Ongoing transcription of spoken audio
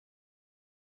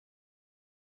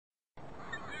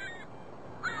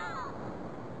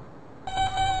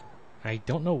I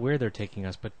don't know where they're taking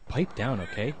us, but pipe down,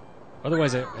 okay?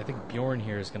 Otherwise, I think Bjorn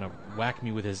here is gonna whack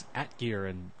me with his Atgeir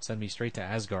and send me straight to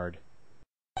Asgard.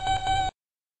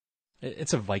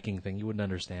 It's a Viking thing, you wouldn't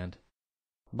understand.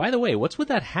 By the way, what's with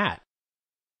that hat?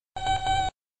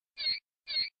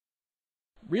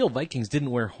 Real Vikings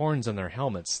didn't wear horns on their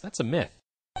helmets. That's a myth.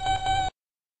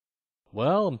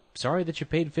 Well, I'm sorry that you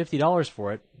paid $50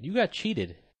 for it. You got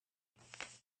cheated.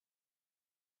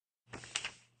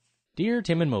 Dear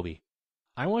Tim and Moby,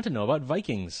 I want to know about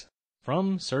Vikings.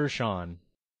 From Sir Sean.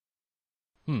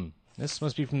 This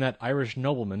must be from that Irish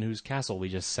nobleman whose castle we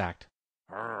just sacked.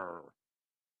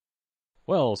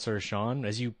 Well, Sir Sean,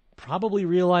 as you probably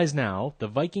realize now, the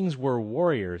Vikings were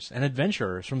warriors and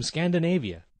adventurers from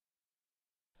Scandinavia.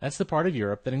 That's the part of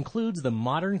Europe that includes the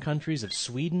modern countries of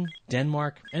Sweden,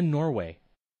 Denmark, and Norway.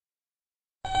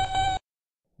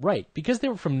 Right, because they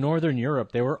were from Northern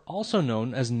Europe, they were also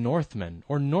known as Northmen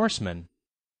or Norsemen.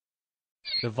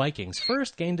 The Vikings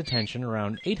first gained attention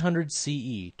around 800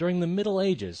 CE during the Middle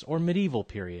Ages or medieval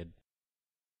period.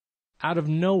 Out of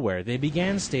nowhere, they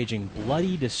began staging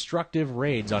bloody, destructive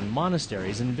raids on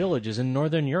monasteries and villages in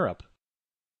Northern Europe.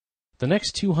 The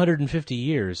next 250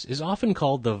 years is often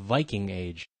called the Viking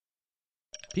Age.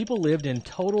 People lived in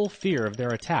total fear of their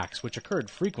attacks, which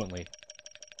occurred frequently.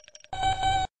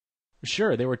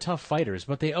 Sure, they were tough fighters,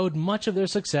 but they owed much of their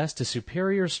success to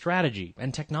superior strategy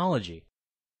and technology.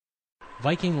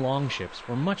 Viking longships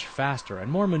were much faster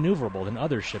and more maneuverable than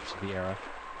other ships of the era.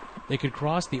 They could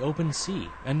cross the open sea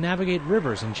and navigate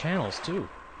rivers and channels, too.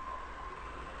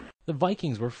 The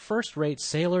Vikings were first-rate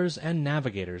sailors and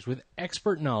navigators with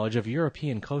expert knowledge of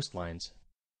European coastlines.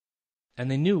 And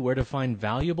they knew where to find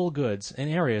valuable goods in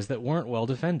areas that weren't well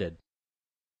defended.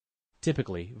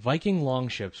 Typically, Viking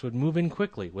longships would move in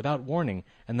quickly without warning,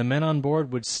 and the men on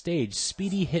board would stage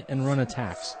speedy hit-and-run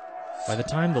attacks. By the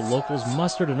time the locals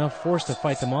mustered enough force to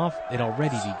fight them off, they'd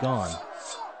already be gone.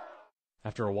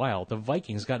 After a while, the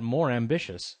Vikings got more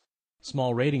ambitious.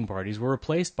 Small raiding parties were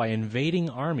replaced by invading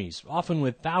armies, often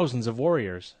with thousands of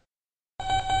warriors.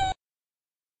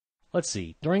 Let's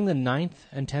see, during the 9th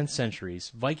and 10th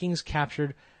centuries, Vikings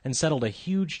captured and settled a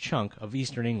huge chunk of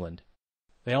eastern England.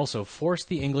 They also forced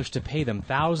the English to pay them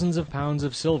thousands of pounds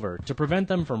of silver to prevent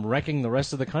them from wrecking the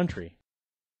rest of the country.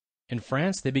 In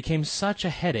France, they became such a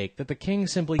headache that the king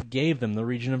simply gave them the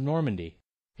region of Normandy.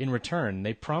 In return,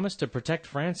 they promised to protect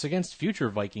France against future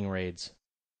Viking raids.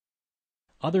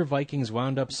 Other Vikings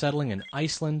wound up settling in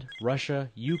Iceland, Russia,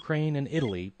 Ukraine, and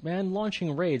Italy, and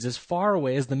launching raids as far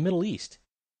away as the Middle East.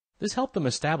 This helped them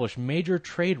establish major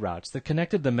trade routes that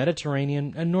connected the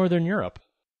Mediterranean and Northern Europe.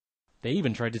 They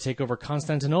even tried to take over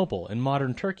Constantinople in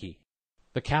modern Turkey.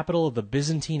 The capital of the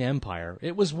Byzantine Empire,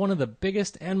 it was one of the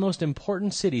biggest and most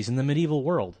important cities in the medieval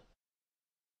world.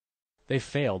 They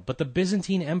failed, but the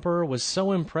Byzantine emperor was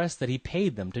so impressed that he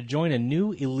paid them to join a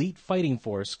new elite fighting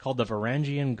force called the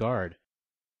Varangian Guard.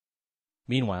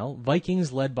 Meanwhile,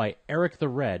 Vikings led by Eric the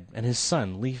Red and his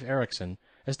son Leif Erikson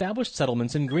established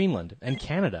settlements in Greenland and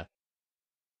Canada.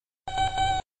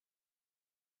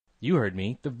 You heard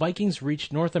me. The Vikings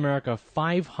reached North America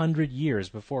 500 years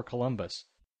before Columbus.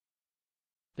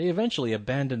 They eventually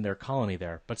abandoned their colony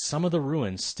there, but some of the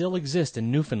ruins still exist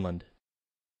in Newfoundland.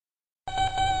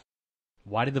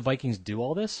 Why did the Vikings do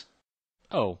all this?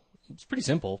 Oh, it's pretty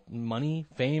simple. Money,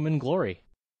 fame, and glory.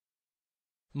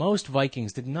 Most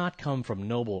Vikings did not come from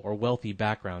noble or wealthy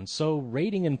backgrounds, so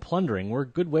raiding and plundering were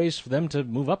good ways for them to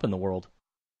move up in the world.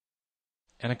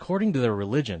 And according to their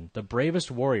religion, the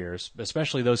bravest warriors,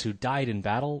 especially those who died in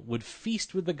battle, would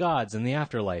feast with the gods in the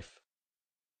afterlife.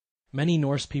 Many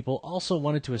Norse people also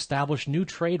wanted to establish new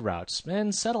trade routes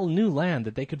and settle new land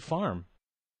that they could farm.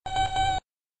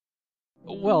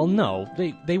 Well, no,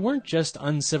 they weren't just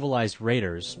uncivilized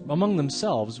raiders. Among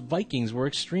themselves, Vikings were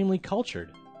extremely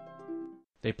cultured.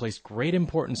 They placed great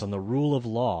importance on the rule of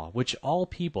law, which all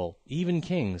people, even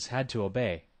kings, had to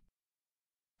obey.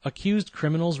 Accused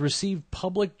criminals received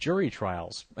public jury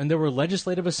trials, and there were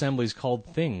legislative assemblies called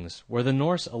things, where the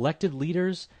Norse elected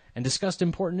leaders and discussed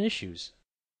important issues.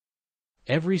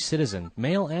 Every citizen,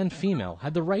 male and female,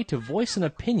 had the right to voice an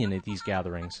opinion at these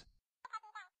gatherings.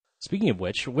 Speaking of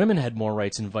which, women had more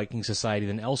rights in Viking society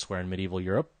than elsewhere in medieval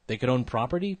Europe. They could own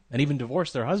property and even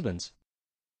divorce their husbands.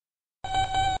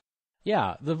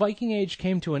 Yeah, the Viking Age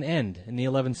came to an end in the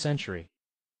 11th century.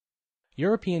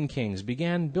 European kings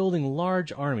began building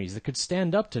large armies that could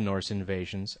stand up to Norse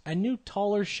invasions, and new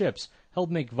taller ships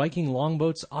helped make Viking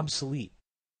longboats obsolete.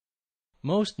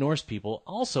 Most Norse people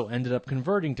also ended up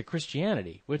converting to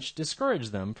Christianity, which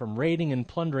discouraged them from raiding and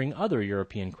plundering other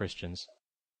European Christians.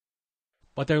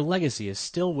 But their legacy is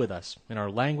still with us in our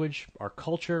language, our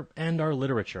culture, and our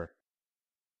literature.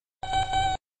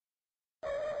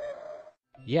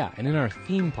 Yeah, and in our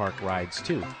theme park rides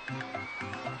too.